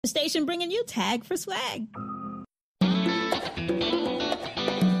Station bringing you Tag for Swag.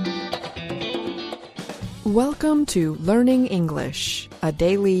 Welcome to Learning English, a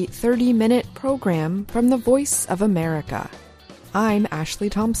daily 30-minute program from the Voice of America. I'm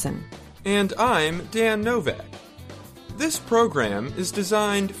Ashley Thompson. And I'm Dan Novak. This program is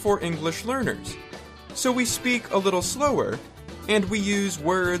designed for English learners, so we speak a little slower, and we use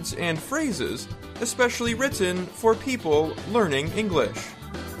words and phrases especially written for people learning English.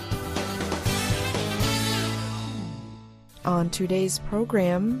 On today's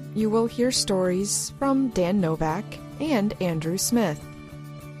program, you will hear stories from Dan Novak and Andrew Smith.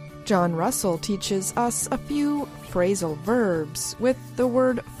 John Russell teaches us a few phrasal verbs with the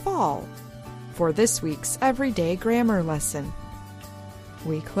word fall for this week's everyday grammar lesson.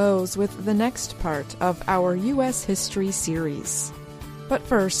 We close with the next part of our U.S. History series. But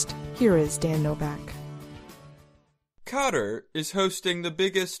first, here is Dan Novak. Qatar is hosting the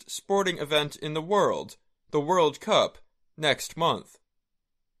biggest sporting event in the world, the World Cup, next month.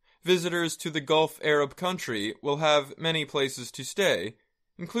 Visitors to the Gulf Arab country will have many places to stay,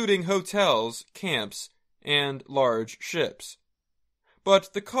 including hotels, camps, and large ships.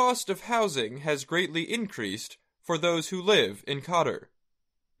 But the cost of housing has greatly increased for those who live in Qatar.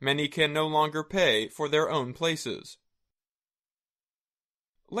 Many can no longer pay for their own places.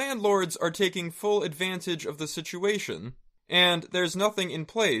 Landlords are taking full advantage of the situation, and there's nothing in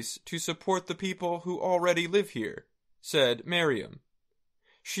place to support the people who already live here, said Miriam.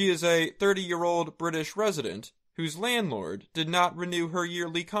 She is a 30-year-old British resident whose landlord did not renew her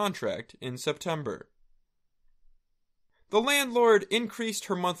yearly contract in September. The landlord increased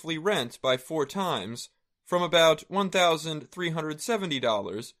her monthly rent by 4 times, from about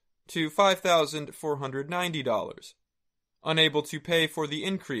 $1,370 to $5,490. Unable to pay for the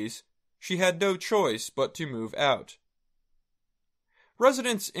increase, she had no choice but to move out.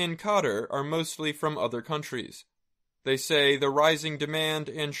 Residents in Qatar are mostly from other countries. They say the rising demand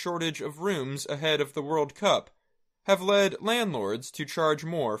and shortage of rooms ahead of the World Cup have led landlords to charge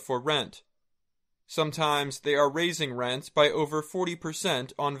more for rent. Sometimes they are raising rent by over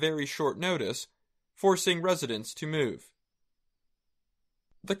 40% on very short notice, forcing residents to move.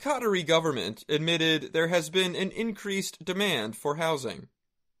 The Qatari government admitted there has been an increased demand for housing.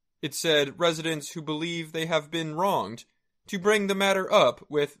 It said residents who believe they have been wronged to bring the matter up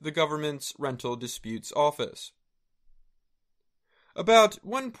with the government's Rental Disputes Office. About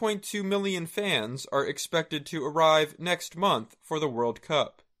 1.2 million fans are expected to arrive next month for the World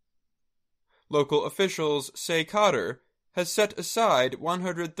Cup. Local officials say Qatar has set aside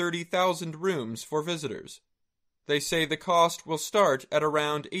 130,000 rooms for visitors. They say the cost will start at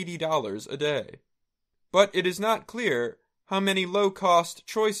around $80 a day. But it is not clear how many low-cost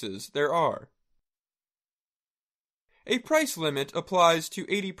choices there are. A price limit applies to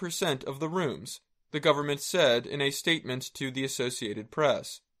 80% of the rooms, the government said in a statement to the Associated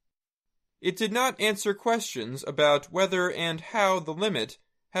Press. It did not answer questions about whether and how the limit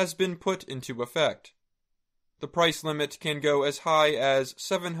has been put into effect. The price limit can go as high as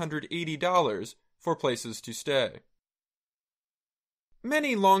 $780 for places to stay.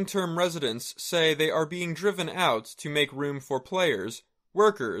 Many long-term residents say they are being driven out to make room for players,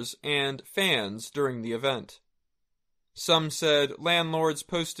 workers, and fans during the event. Some said landlords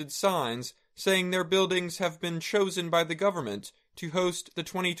posted signs saying their buildings have been chosen by the government to host the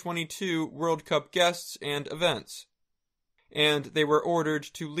 2022 World Cup guests and events, and they were ordered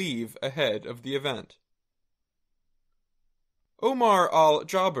to leave ahead of the event. Omar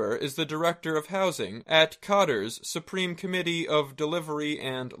Al-Jaber is the Director of Housing at Qatar's Supreme Committee of Delivery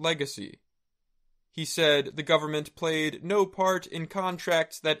and Legacy. He said the government played no part in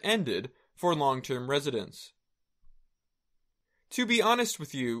contracts that ended for long-term residents. To be honest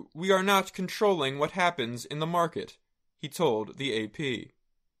with you, we are not controlling what happens in the market, he told the AP.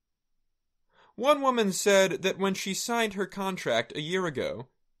 One woman said that when she signed her contract a year ago,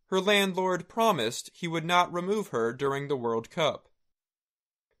 her landlord promised he would not remove her during the World Cup.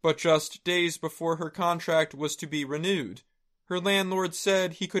 But just days before her contract was to be renewed, her landlord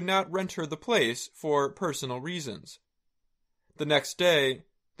said he could not rent her the place for personal reasons. The next day,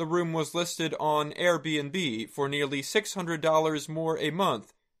 the room was listed on Airbnb for nearly $600 more a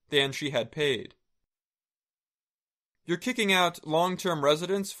month than she had paid. You're kicking out long-term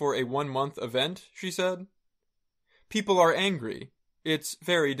residents for a 1-month event, she said. People are angry. It's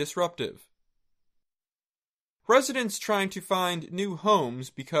very disruptive. Residents trying to find new homes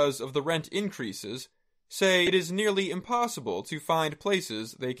because of the rent increases say it is nearly impossible to find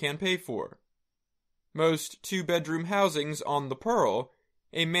places they can pay for. Most 2-bedroom housings on the Pearl,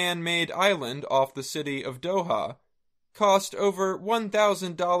 a man-made island off the city of Doha, cost over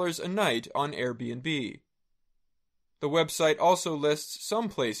 $1,000 a night on Airbnb. The website also lists some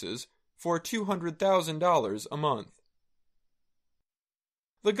places for $200,000 a month.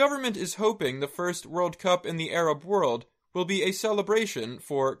 The government is hoping the first World Cup in the Arab world will be a celebration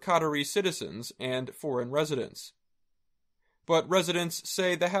for Qatari citizens and foreign residents. But residents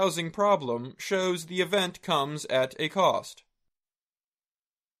say the housing problem shows the event comes at a cost.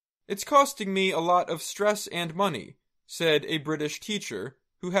 "It's costing me a lot of stress and money," said a British teacher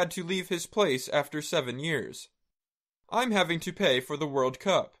who had to leave his place after 7 years. "I'm having to pay for the World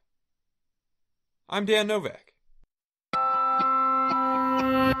Cup." I'm Dan Novak.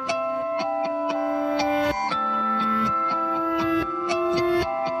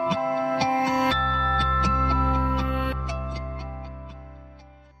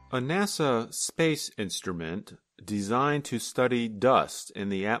 A NASA space instrument designed to study dust in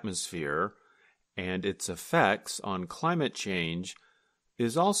the atmosphere and its effects on climate change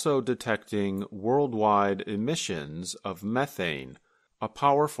is also detecting worldwide emissions of methane, a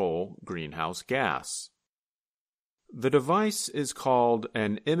powerful greenhouse gas. The device is called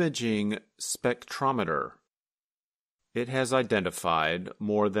an imaging spectrometer. It has identified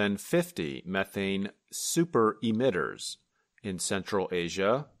more than 50 methane super emitters in Central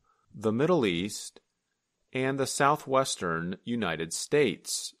Asia, the Middle East, and the southwestern United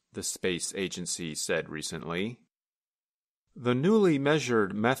States, the space agency said recently. The newly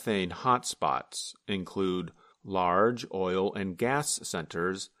measured methane hotspots include large oil and gas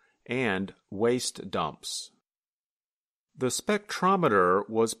centers and waste dumps. The spectrometer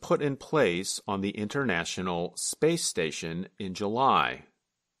was put in place on the International Space Station in July.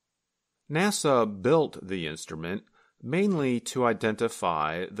 NASA built the instrument mainly to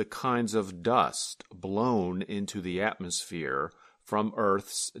identify the kinds of dust blown into the atmosphere from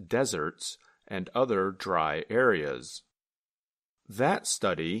Earth's deserts and other dry areas. That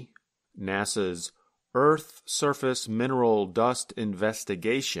study, NASA's Earth Surface Mineral Dust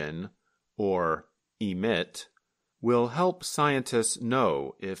Investigation, or EMIT, will help scientists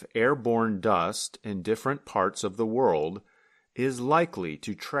know if airborne dust in different parts of the world is likely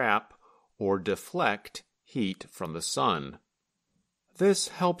to trap or deflect heat from the sun. This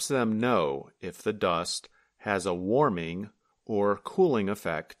helps them know if the dust has a warming or cooling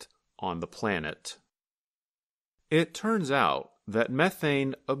effect on the planet. It turns out that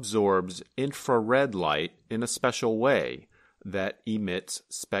methane absorbs infrared light in a special way that EMIT's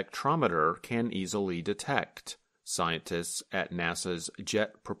spectrometer can easily detect, scientists at NASA's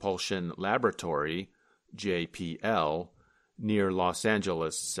Jet Propulsion Laboratory, JPL, near Los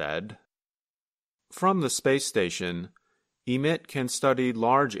Angeles said. From the space station, EMIT can study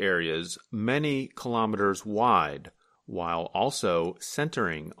large areas many kilometers wide, while also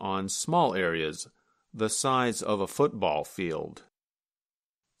centering on small areas the size of a football field.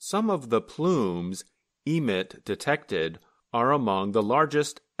 Some of the plumes EMIT detected are among the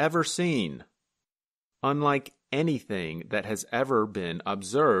largest ever seen, unlike anything that has ever been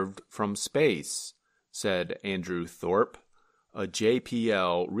observed from space, said Andrew Thorpe, a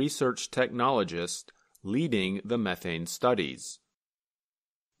JPL research technologist leading the methane studies.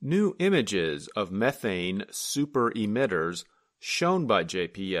 New images of methane super emitters shown by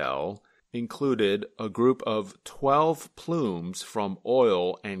JPL included a group of 12 plumes from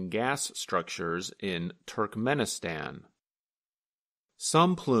oil and gas structures in Turkmenistan.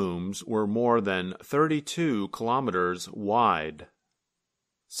 Some plumes were more than 32 kilometers wide.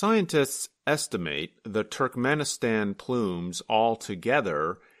 Scientists estimate the Turkmenistan plumes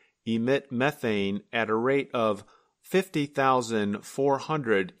altogether emit methane at a rate of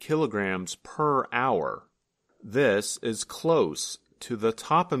 50,400 kilograms per hour. This is close to the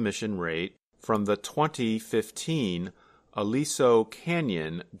top emission rate from the 2015 Aliso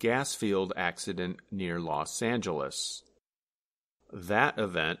Canyon gas field accident near Los Angeles. That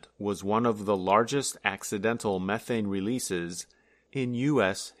event was one of the largest accidental methane releases in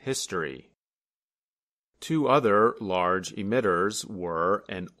U.S. history. Two other large emitters were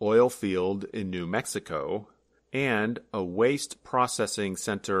an oil field in New Mexico and a waste processing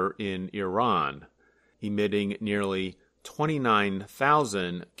center in Iran, emitting nearly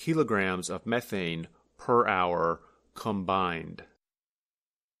 29,000 kilograms of methane per hour combined.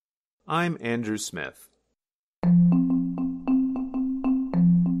 I'm Andrew Smith.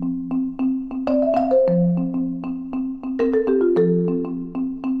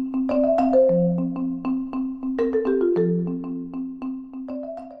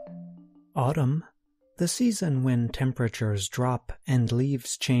 Autumn, the season when temperatures drop and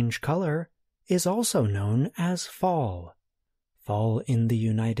leaves change color, is also known as fall. Fall in the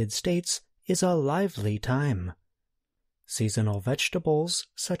United States is a lively time. Seasonal vegetables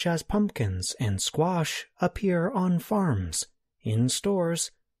such as pumpkins and squash appear on farms, in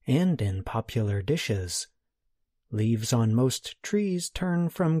stores, and in popular dishes. Leaves on most trees turn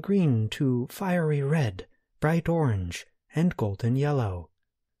from green to fiery red, bright orange, and golden yellow.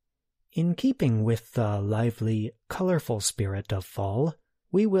 In keeping with the lively, colorful spirit of fall,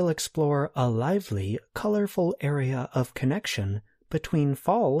 we will explore a lively, colorful area of connection between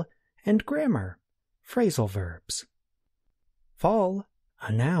fall and grammar, phrasal verbs. Fall,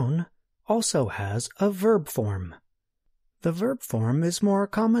 a noun, also has a verb form. The verb form is more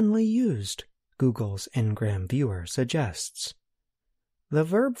commonly used, Google's Ngram Viewer suggests. The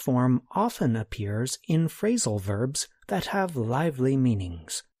verb form often appears in phrasal verbs that have lively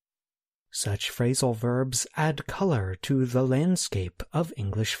meanings. Such phrasal verbs add color to the landscape of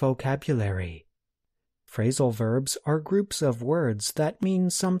English vocabulary. Phrasal verbs are groups of words that mean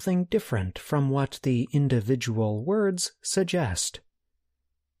something different from what the individual words suggest.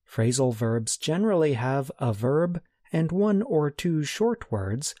 Phrasal verbs generally have a verb and one or two short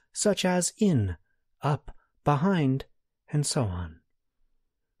words such as in, up, behind, and so on.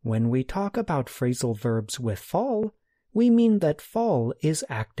 When we talk about phrasal verbs with fall, we mean that fall is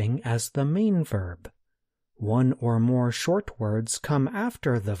acting as the main verb. One or more short words come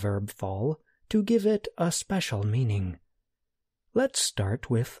after the verb fall to give it a special meaning. Let's start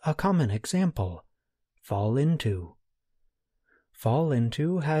with a common example. Fall into. Fall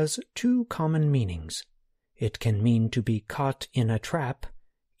into has two common meanings. It can mean to be caught in a trap,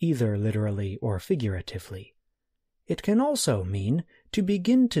 either literally or figuratively. It can also mean to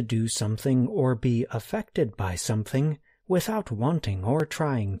begin to do something or be affected by something without wanting or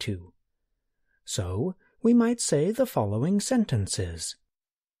trying to. So, we might say the following sentences.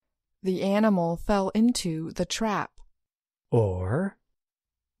 The animal fell into the trap. Or,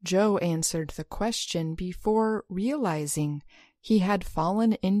 Joe answered the question before realizing he had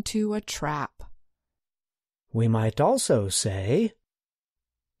fallen into a trap. we might also say,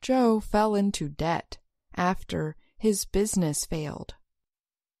 Joe fell into debt after his business failed.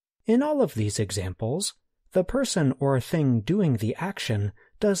 In all of these examples, the person or thing doing the action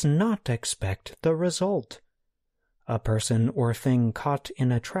does not expect the result. A person or thing caught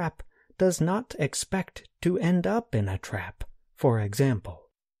in a trap does not expect to end up in a trap, for example.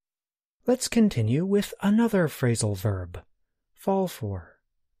 Let's continue with another phrasal verb, fall for.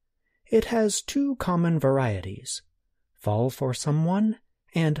 It has two common varieties, fall for someone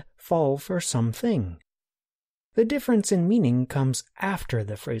and fall for something. The difference in meaning comes after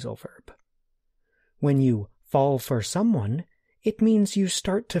the phrasal verb. When you fall for someone, it means you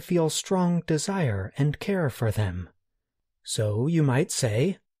start to feel strong desire and care for them. So you might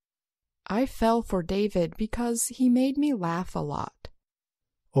say, I fell for David because he made me laugh a lot.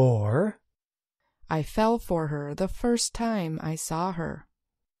 Or, I fell for her the first time I saw her.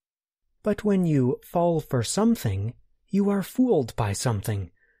 But when you fall for something, you are fooled by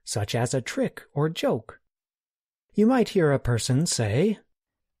something, such as a trick or joke. You might hear a person say,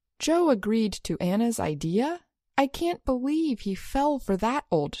 Joe agreed to Anna's idea? I can't believe he fell for that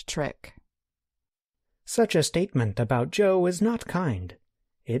old trick. Such a statement about Joe is not kind.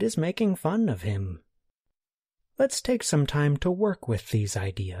 It is making fun of him. Let's take some time to work with these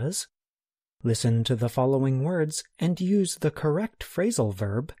ideas. Listen to the following words and use the correct phrasal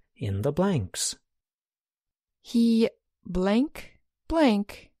verb in the blanks. He blank,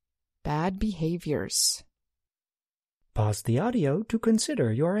 bad behaviors. Pause the audio to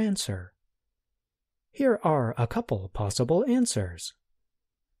consider your answer. Here are a couple possible answers.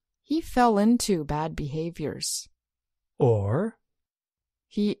 He fell into bad behaviors. Or,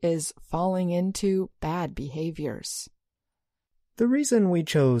 He is falling into bad behaviors. the reason we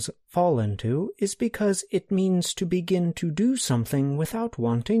chose fall into is because it means to begin to do something without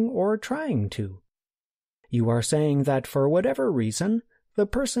wanting or trying to. You are saying that for whatever reason, the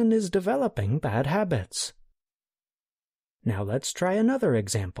person is developing bad habits. Now let's try another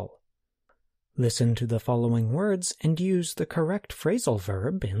example. Listen to the following words and use the correct phrasal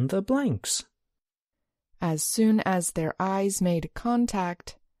verb in the blanks. As soon as their eyes made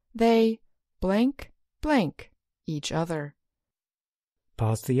contact, they blank each other.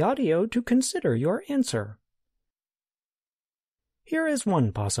 Pause the audio to consider your answer. Here is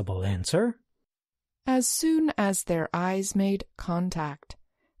one possible answer. As soon as their eyes made contact,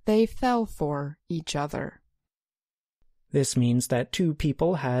 they fell for each other. This means that two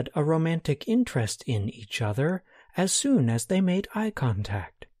people had a romantic interest in each other as soon as they made eye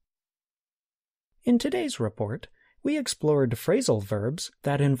contact. In today's report, we explored phrasal verbs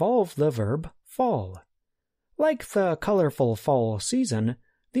that involve the verb fall. Like the colorful fall season,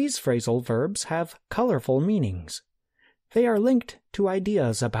 these phrasal verbs have colorful meanings. They are linked to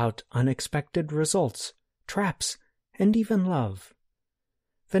ideas about unexpected results, traps, and even love.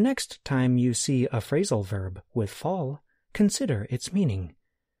 The next time you see a phrasal verb with fall, consider its meaning.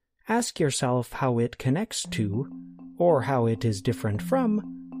 Ask yourself how it connects to, or how it is different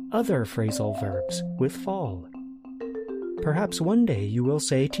from, other phrasal verbs with fall. Perhaps one day you will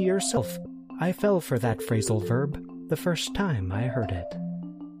say to yourself, I fell for that phrasal verb the first time I heard it.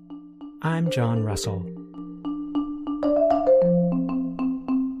 I'm John Russell.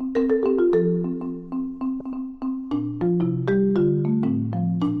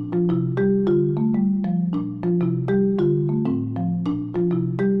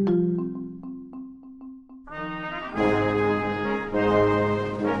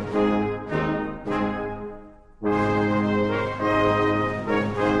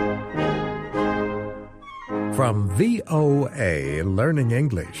 From VOA Learning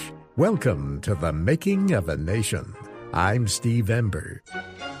English, welcome to the Making of a Nation. I'm Steve Ember.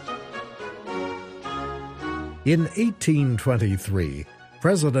 In 1823,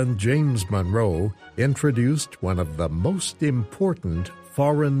 President James Monroe introduced one of the most important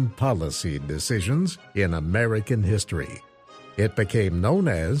foreign policy decisions in American history. It became known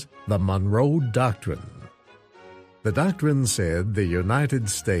as the Monroe Doctrine. The doctrine said the United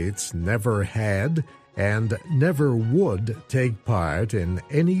States never had and never would take part in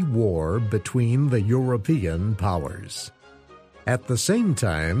any war between the European powers. At the same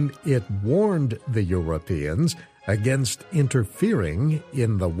time, it warned the Europeans against interfering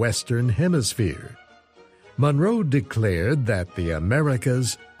in the Western Hemisphere. Monroe declared that the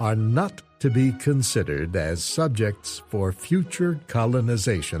Americas are not to be considered as subjects for future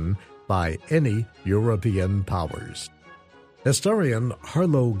colonization by any European powers. Historian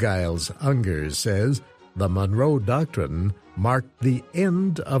Harlow Giles Unger says the Monroe Doctrine marked the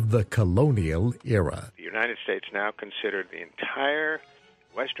end of the colonial era. The United States now considered the entire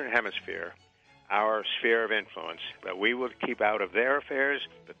Western Hemisphere our sphere of influence, that we would keep out of their affairs,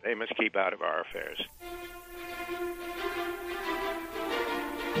 but they must keep out of our affairs.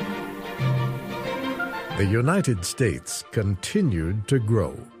 The United States continued to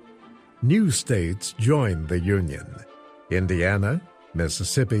grow. New states joined the Union. Indiana,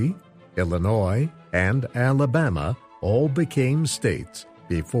 Mississippi, Illinois, and Alabama all became states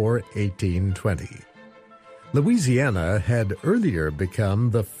before 1820. Louisiana had earlier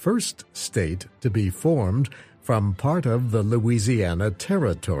become the first state to be formed from part of the Louisiana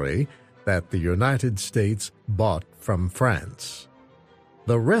Territory that the United States bought from France.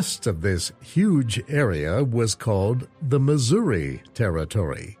 The rest of this huge area was called the Missouri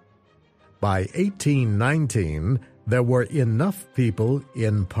Territory. By 1819, there were enough people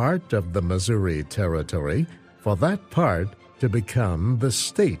in part of the Missouri Territory for that part to become the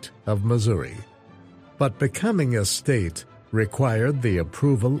state of Missouri. But becoming a state required the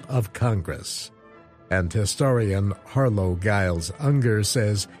approval of Congress. And historian Harlow Giles Unger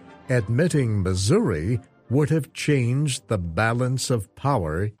says admitting Missouri would have changed the balance of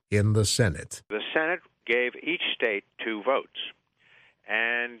power in the Senate. The Senate gave each state 2 votes,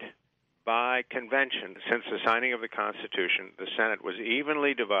 and by convention, since the signing of the Constitution, the Senate was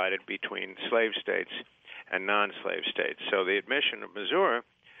evenly divided between slave states and non-slave states. So the admission of Missouri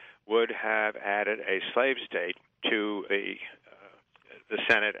would have added a slave state to the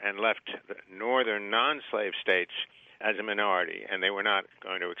Senate and left the northern non-slave states as a minority, and they were not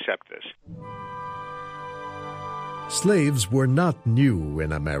going to accept this. Slaves were not new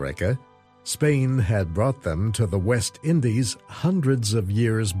in America. Spain had brought them to the West Indies hundreds of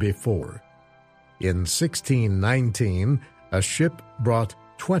years before. In 1619, a ship brought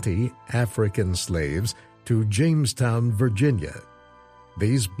 20 African slaves to Jamestown, Virginia.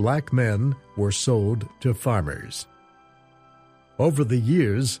 These black men were sold to farmers. Over the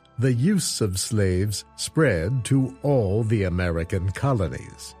years, the use of slaves spread to all the American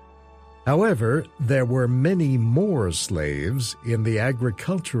colonies. However, there were many more slaves in the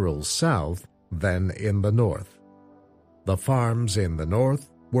agricultural South than in the North. The farms in the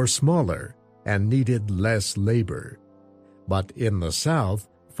North were smaller and needed less labor. But in the South,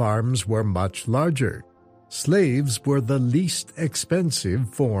 farms were much larger. Slaves were the least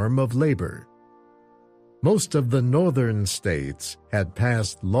expensive form of labor. Most of the northern states had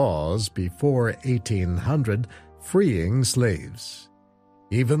passed laws before 1800 freeing slaves.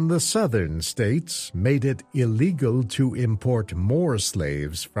 Even the southern states made it illegal to import more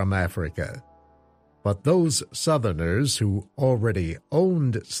slaves from Africa. But those Southerners who already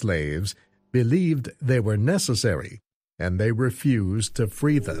owned slaves believed they were necessary, and they refused to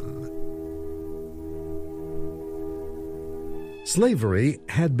free them. Slavery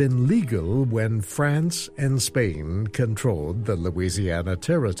had been legal when France and Spain controlled the Louisiana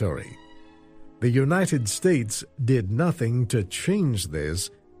Territory. The United States did nothing to change this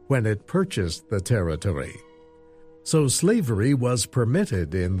when it purchased the territory. So slavery was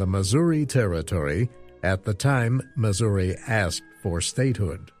permitted in the Missouri Territory at the time Missouri asked for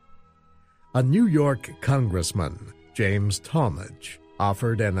statehood. A New York congressman, James Talmadge,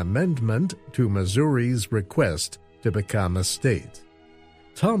 offered an amendment to Missouri's request to become a state.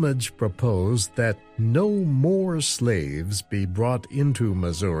 Talmadge proposed that no more slaves be brought into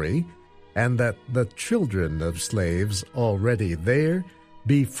Missouri and that the children of slaves already there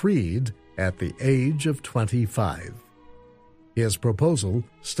be freed at the age of 25. His proposal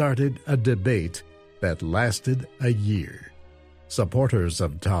started a debate that lasted a year. Supporters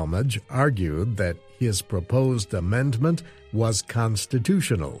of Talmadge argued that his proposed amendment was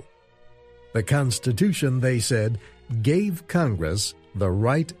constitutional. The Constitution, they said, gave Congress the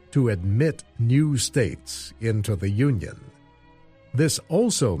right to admit new states into the Union. This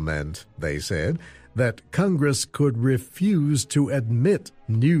also meant, they said, that Congress could refuse to admit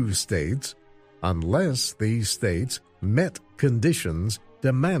new states unless these states met conditions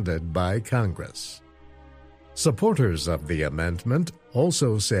demanded by Congress. Supporters of the amendment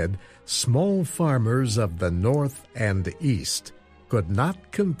also said small farmers of the North and East could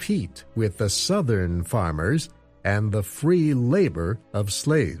not compete with the Southern farmers and the free labor of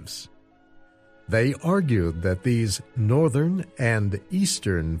slaves. They argued that these Northern and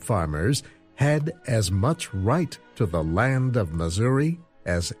Eastern farmers had as much right to the land of Missouri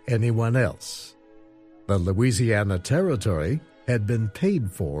as anyone else. The Louisiana Territory had been paid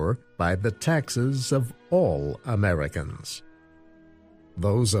for by the taxes of all Americans.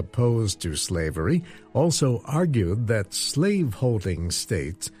 Those opposed to slavery also argued that slave-holding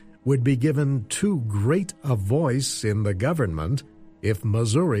states would be given too great a voice in the government if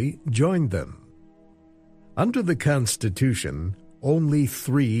Missouri joined them. Under the Constitution, only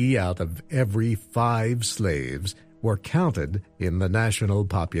 3 out of every 5 slaves were counted in the national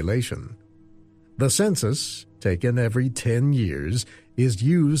population. The census, taken every 10 years, is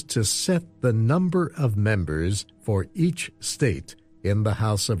used to set the number of members for each state in the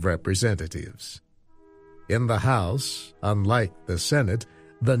House of Representatives. In the House, unlike the Senate,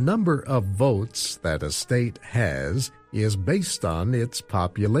 the number of votes that a state has is based on its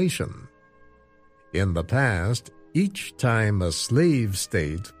population. In the past, each time a slave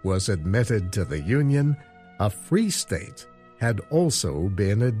state was admitted to the Union, a free state had also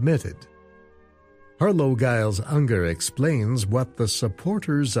been admitted. Harlow Giles Unger explains what the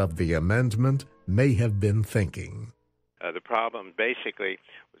supporters of the amendment may have been thinking. The problem basically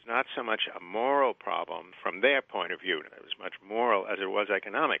was not so much a moral problem from their point of view. It was much moral as it was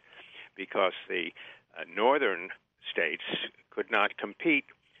economic, because the northern states could not compete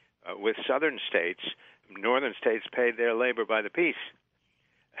with southern states. Northern states paid their labor by the piece.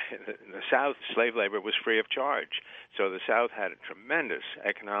 In the South, slave labor was free of charge. So the South had a tremendous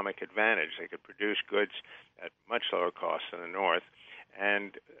economic advantage. They could produce goods at much lower cost than the North.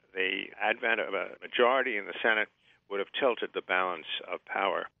 And the advent of a majority in the Senate would have tilted the balance of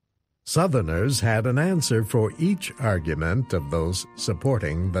power. Southerners had an answer for each argument of those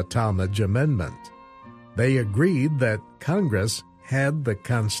supporting the Talmadge Amendment. They agreed that Congress had the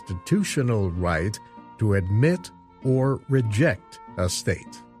constitutional right to admit or reject a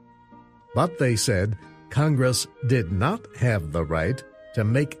state. But they said Congress did not have the right to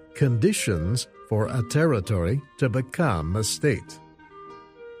make conditions for a territory to become a state.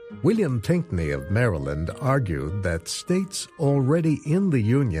 William Pinckney of Maryland argued that states already in the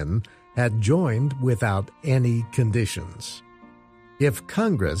Union had joined without any conditions. If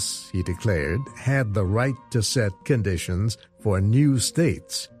Congress, he declared, had the right to set conditions for new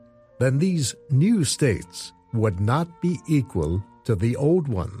states, then these new states would not be equal to the old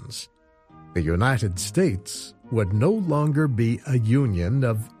ones. The United States would no longer be a union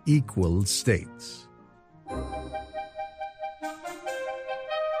of equal states.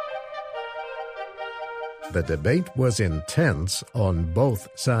 The debate was intense on both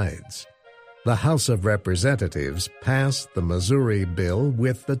sides. The House of Representatives passed the Missouri bill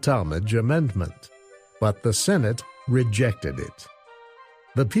with the Talmadge Amendment, but the Senate rejected it.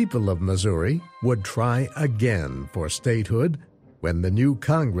 The people of Missouri would try again for statehood when the new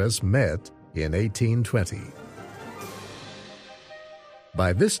Congress met in 1820.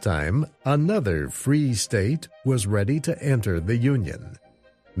 By this time, another free state was ready to enter the Union.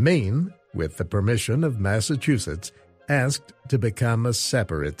 Maine, with the permission of Massachusetts, asked to become a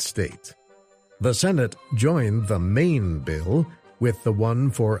separate state. The Senate joined the Maine bill with the one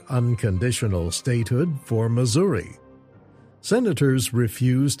for unconditional statehood for Missouri. Senators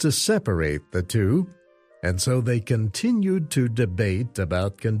refused to separate the two, and so they continued to debate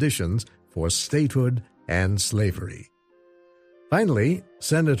about conditions for statehood and slavery. Finally,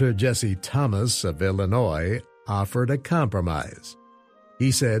 Senator Jesse Thomas of Illinois offered a compromise.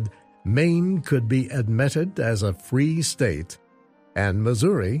 He said Maine could be admitted as a free state and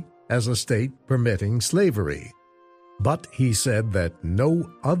Missouri as a state permitting slavery. But he said that no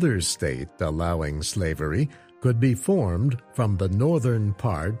other state allowing slavery could be formed from the northern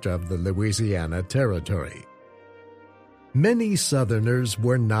part of the Louisiana Territory. Many Southerners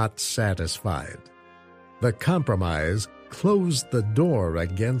were not satisfied. The compromise closed the door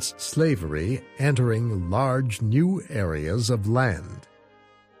against slavery entering large new areas of land.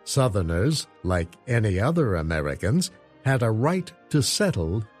 Southerners, like any other Americans, had a right to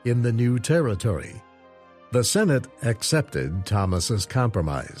settle in the new territory. The Senate accepted Thomas's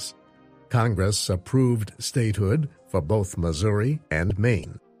compromise. Congress approved statehood for both Missouri and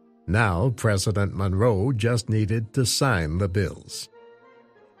Maine. Now President Monroe just needed to sign the bills.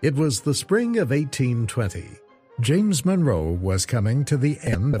 It was the spring of 1820. James Monroe was coming to the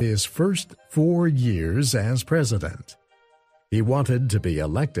end of his first 4 years as president. He wanted to be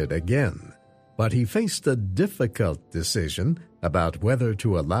elected again, but he faced a difficult decision about whether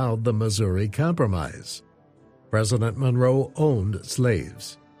to allow the Missouri Compromise. President Monroe owned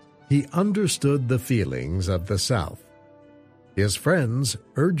slaves. He understood the feelings of the South. His friends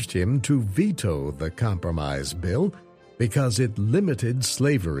urged him to veto the compromise bill because it limited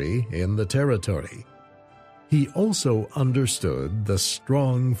slavery in the territory. He also understood the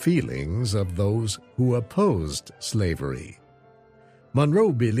strong feelings of those who opposed slavery.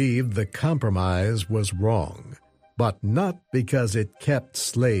 Monroe believed the compromise was wrong, but not because it kept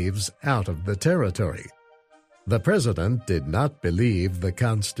slaves out of the territory. The president did not believe the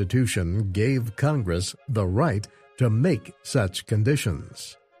Constitution gave Congress the right to make such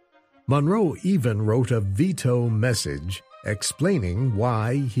conditions. Monroe even wrote a veto message explaining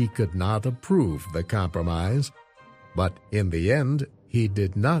why he could not approve the compromise, but in the end, he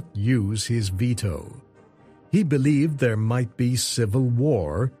did not use his veto. He believed there might be civil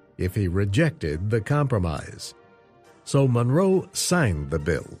war if he rejected the compromise. So Monroe signed the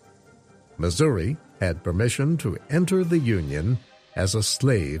bill. Missouri had permission to enter the Union as a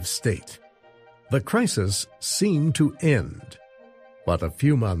slave state. The crisis seemed to end, but a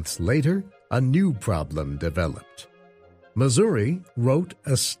few months later, a new problem developed. Missouri wrote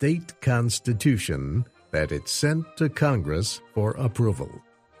a state constitution that it sent to Congress for approval.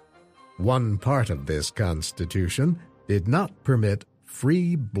 One part of this constitution did not permit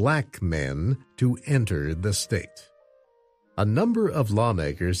free black men to enter the state. A number of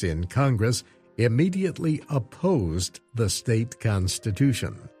lawmakers in Congress immediately opposed the state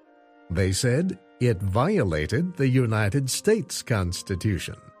constitution. They said it violated the United States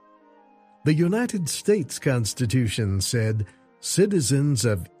Constitution. The United States Constitution said citizens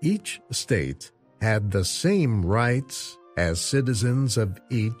of each state had the same rights as citizens of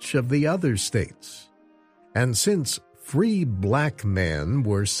each of the other states. And since free black men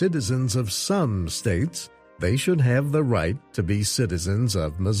were citizens of some states, they should have the right to be citizens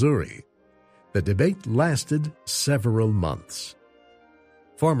of Missouri. The debate lasted several months.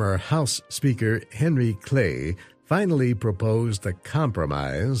 Former House Speaker Henry Clay finally proposed a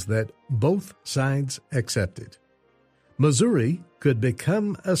compromise that both sides accepted. Missouri could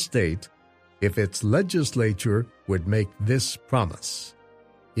become a state if its legislature would make this promise.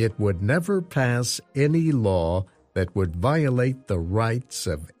 It would never pass any law that would violate the rights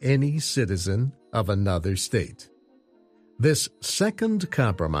of any citizen of another state. This second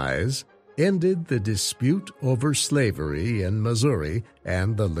compromise ended the dispute over slavery in Missouri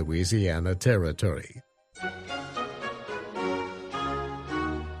and the Louisiana Territory.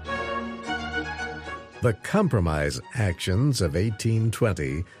 The compromise actions of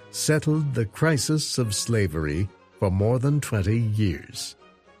 1820 settled the crisis of slavery for more than 20 years.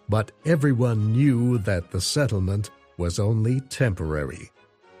 But everyone knew that the settlement was only temporary.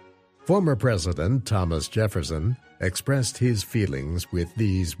 Former President Thomas Jefferson expressed his feelings with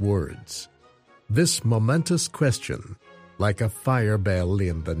these words: "This momentous question, like a fire bell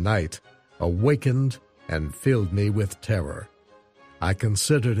in the night, awakened and filled me with terror. I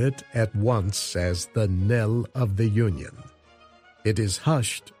considered it at once as the knell of the Union. It is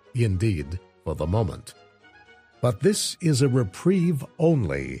hushed, indeed, for the moment. But this is a reprieve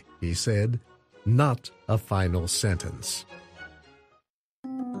only," he said, "not a final sentence."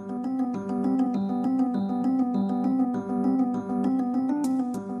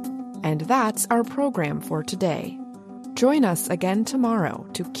 And that's our program for today. Join us again tomorrow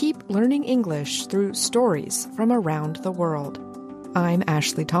to keep learning English through stories from around the world. I'm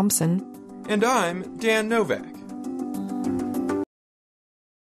Ashley Thompson. And I'm Dan Novak.